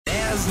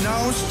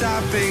no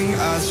stopping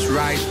us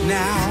right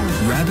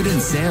now. Rabbit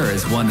and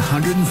Sarah's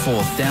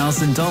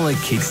 $104,000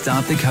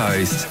 Kickstart the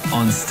Coast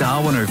on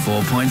Star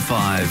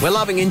 104.5. We're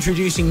loving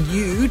introducing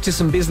you to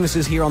some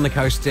businesses here on the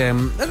coast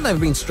that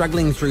they've been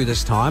struggling through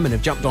this time and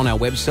have jumped on our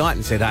website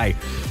and said, hey,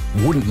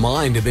 wouldn't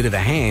mind a bit of a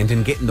hand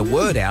in getting the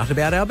word out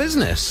about our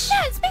business.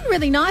 Yeah, it's been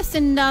really nice,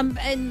 and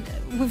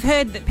we've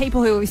heard that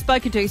people who we've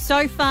spoken to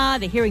so far,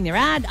 they're hearing their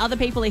ad. Other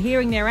people are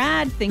hearing their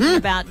ad, thinking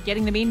about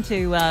getting them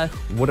into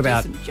what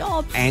about some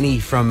jobs. Annie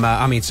from,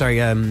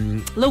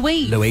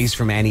 Louise. Louise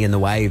from Annie and the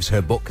Waves,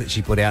 her book that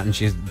she put out, and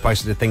she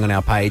posted a thing on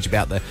our page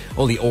about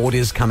all the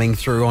orders coming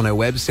through on her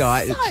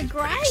website. So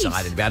great.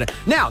 Excited about it.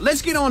 Now,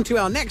 let's get on to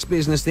our next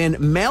business then.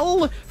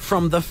 Mel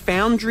from the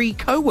Foundry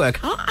Co-work.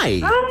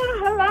 Hi.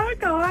 Oh, hello,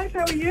 guys.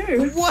 How are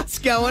you? What's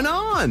going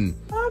on?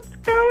 What's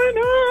going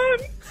on?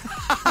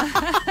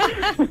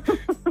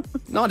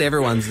 Not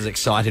everyone's as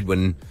excited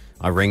when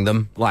I ring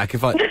them. Like,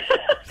 if I...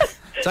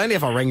 It's only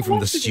if I ring from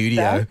the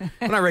studio.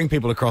 When I ring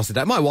people across the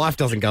day. My wife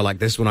doesn't go like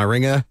this when I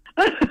ring her.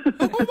 Oh,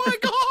 my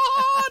God!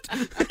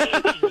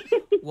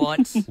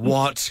 What?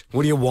 What?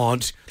 What do you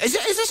want? Is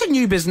this a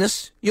new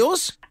business?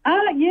 Yours?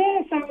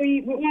 Yeah, so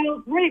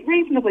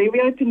reasonably.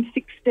 We opened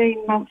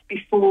 16 months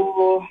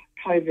before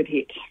COVID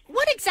hit.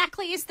 What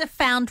exactly is the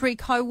Foundry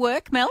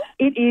Co-work, Mel?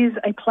 It is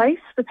a place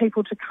for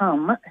people to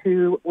come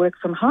who work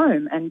from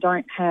home and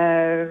don't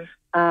have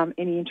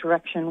any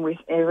interaction with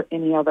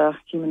any other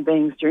human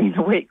beings during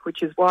the week,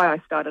 which is why I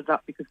started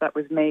up, because that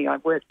was me. I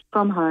worked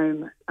from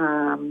home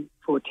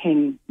for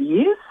 10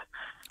 years.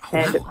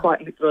 And it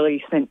quite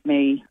literally sent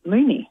me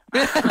loony.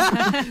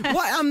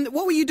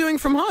 What were you doing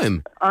from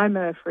home? I'm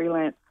a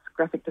freelance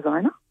graphic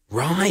designer.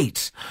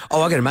 Right.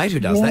 Oh, I got a mate who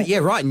does that. Yeah,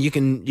 right. And you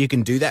can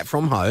do that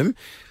from home.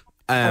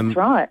 That's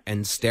right.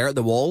 And stare at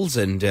the walls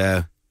and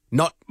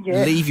not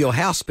leave your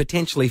house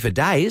potentially for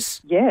days.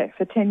 Yeah,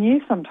 for 10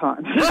 years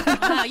sometimes.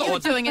 You were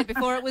doing it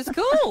before it was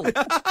cool.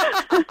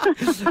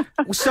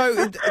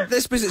 So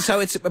this business,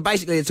 it's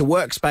basically a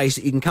workspace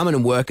that you can come in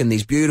and work in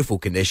these beautiful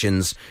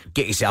conditions,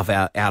 get yourself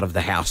out of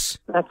the house.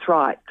 That's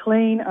right.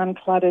 Clean,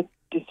 uncluttered,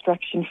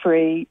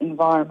 distraction-free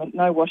environment,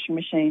 no washing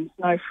machines,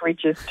 no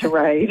fridges to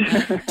raid.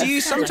 Do you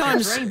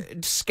sometimes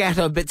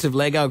scatter bits of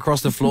Lego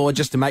across the floor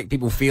just to make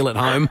people feel at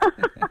home?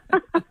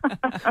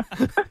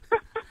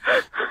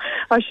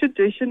 I should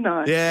do, shouldn't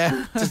I?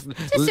 Yeah. Just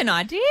an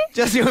idea.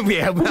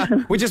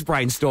 We're just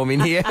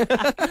brainstorming here.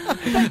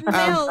 But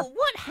Mel,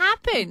 what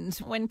happened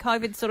when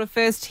COVID sort of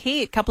first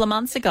hit a couple of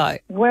months ago?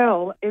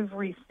 Well,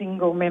 every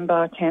single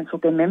member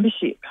cancelled their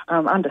membership,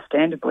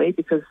 understandably,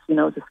 because, it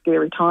was a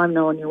scary time.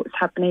 No one knew what was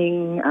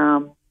happening.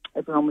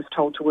 Everyone was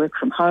told to work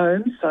from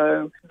home.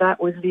 So that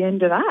was the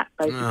end of that,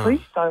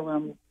 basically.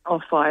 So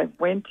off I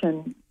went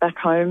and back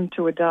home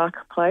to a dark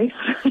place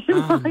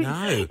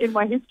in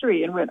my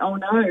history, and went, oh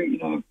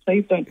no,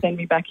 please don't send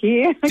me back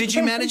here. Did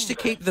you manage to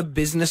keep the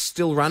business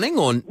still running?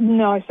 Or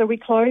No, so we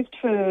closed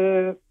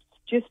for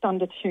just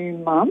under 2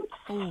 months.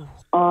 Ooh.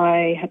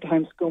 I had to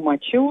homeschool my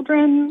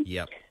children.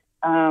 Yep.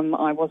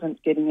 I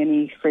wasn't getting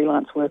any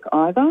freelance work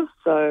either,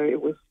 so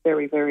it was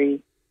very,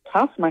 very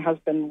tough. My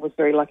husband was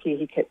very lucky.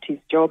 He kept his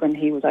job and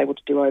he was able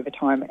to do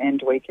overtime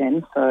and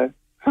weekends, so...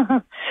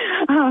 that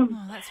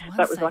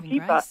was lucky,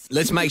 but...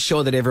 Let's make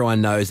sure that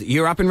everyone knows that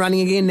you're up and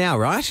running again now,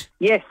 right?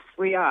 Yes,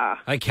 we are.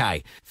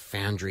 Okay.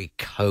 Foundry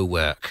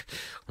Co-work.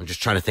 I'm just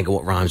trying to think of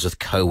what rhymes with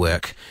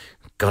co-work.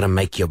 Got to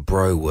make your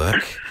bro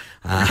work.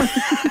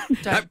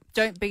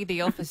 Don't be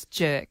the office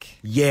jerk.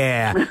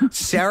 Yeah.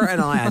 Sarah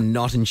and I are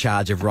not in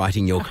charge of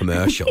writing your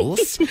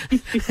commercials.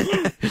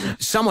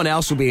 Someone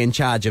else will be in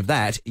charge of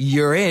that.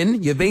 You're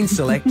in. You've been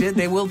selected.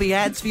 There will be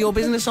ads for your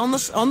business on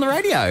the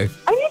radio.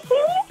 Are you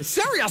serious?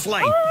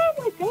 Seriously? Oh,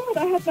 my God.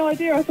 I had no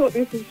idea. I thought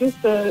this was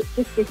just a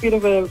bit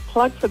of a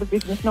plug for the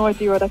business. No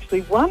idea I'd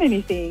actually won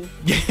anything.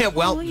 Yeah,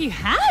 well... you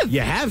have.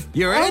 You have.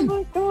 You're in.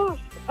 Oh,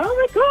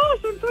 my gosh.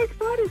 I'm so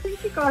excited.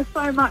 Thank you guys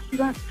so much.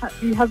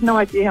 You have no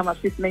idea how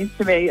much this means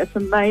to me. It's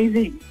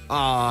amazing.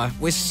 Oh,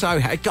 we're so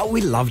happy. God,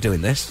 we love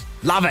doing this.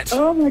 Love it.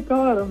 Oh, my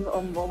God.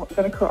 I'm going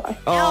to cry.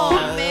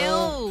 Oh,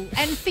 Mel.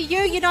 And for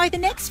you, the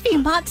next few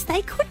months,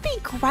 they could be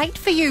great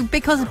for you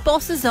because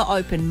bosses are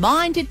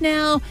open-minded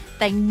now.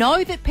 They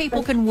know that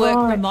people can work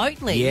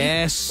remotely.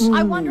 Yes.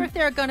 I wonder if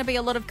there are going to be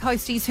a lot of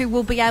coasties who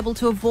will be able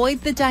to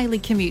avoid the daily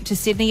commute to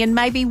Sydney and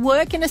maybe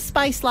work in a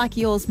space like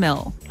yours,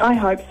 Mel. I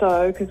hope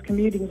so, because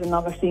commuting is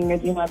another thing.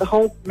 The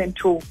whole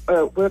mental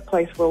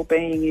workplace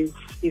well-being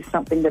is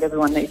something that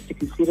everyone needs to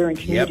consider, and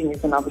commuting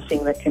is another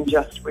thing that can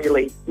just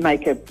really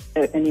make an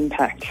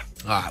impact.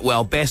 All right,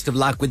 well, best of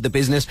luck with the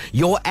business.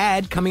 Your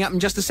ad coming up in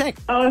just a sec.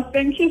 Oh,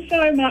 thank you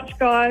so much,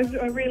 guys.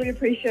 I really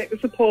appreciate the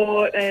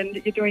support,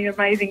 and you're doing an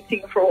amazing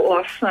thing for all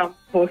us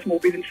poor small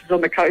businesses on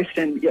the coast,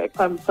 and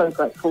I'm so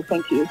grateful.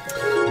 Thank you.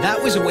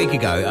 That was a week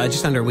ago,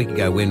 just under a week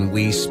ago, when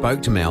we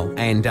spoke to Mel,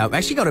 and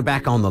actually got her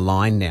back on the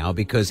line now,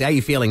 because how are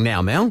you feeling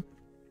now, Mel?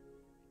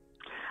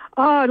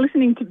 Oh,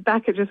 listening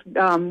back, it just,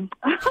 I'm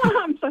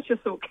such a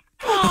sook.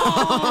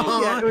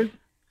 It was...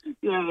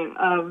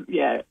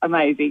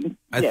 amazing.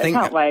 I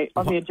can't wait.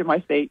 On the edge of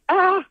my seat.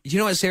 You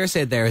know what Sarah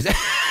said there is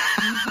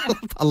I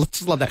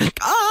just love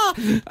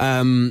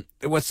that.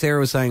 What Sarah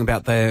was saying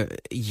about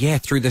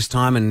through this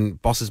time and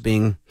bosses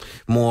being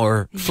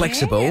more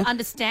flexible. Yeah,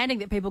 understanding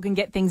that people can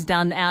get things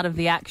done out of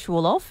the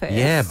actual office.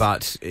 Yeah,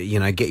 but,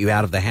 get you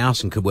out of the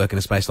house and could work in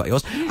a space like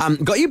yours.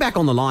 Got you back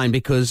on the line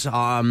because,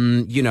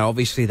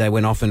 obviously they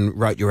went off and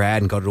wrote your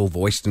ad and got it all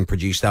voiced and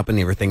produced up and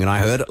everything. And I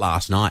heard it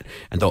last night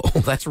and thought,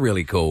 that's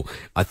really cool.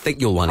 I think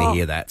you'll want to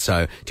hear that.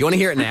 So do you want to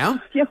hear it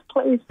now? Yes,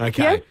 please.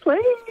 Okay. Yes,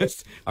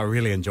 please. I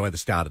really enjoy the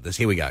start of this.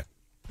 Here we go.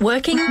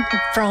 Working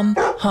from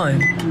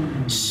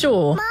home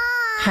sure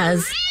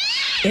has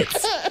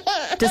its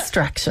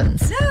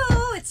distractions. No,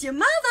 it's your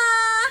mother.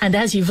 And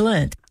as you've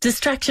learned,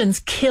 distractions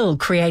kill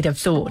creative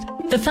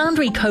thought. The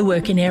Foundry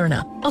Co-work in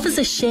Erina offers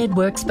a shared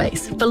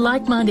workspace for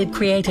like-minded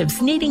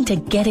creatives needing to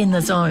get in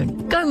the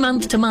zone. Go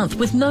month to month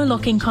with no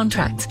lock-in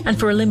contracts, and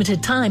for a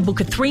limited time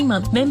book a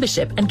 3-month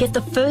membership and get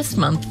the first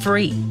month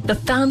free.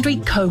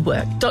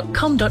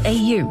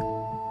 thefoundrycowork.com.au.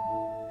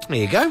 There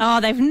you go.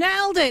 Oh, they've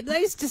nailed it.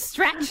 Those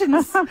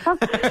distractions.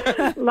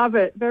 Love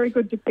it. Very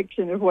good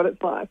depiction of what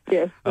it's like.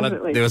 Yes,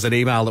 definitely. There was an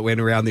email that went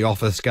around the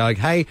office going,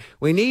 hey,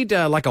 we need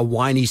like a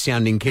whiny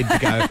sounding kid to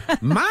go,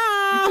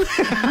 Mom!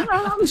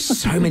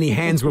 So many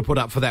hands were put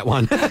up for that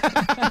one.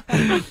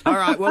 All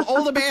right. Well,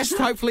 all the best.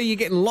 Hopefully you're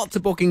getting lots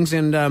of bookings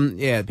and,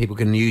 people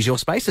can use your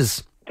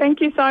spaces.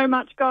 Thank you so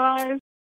much, guys.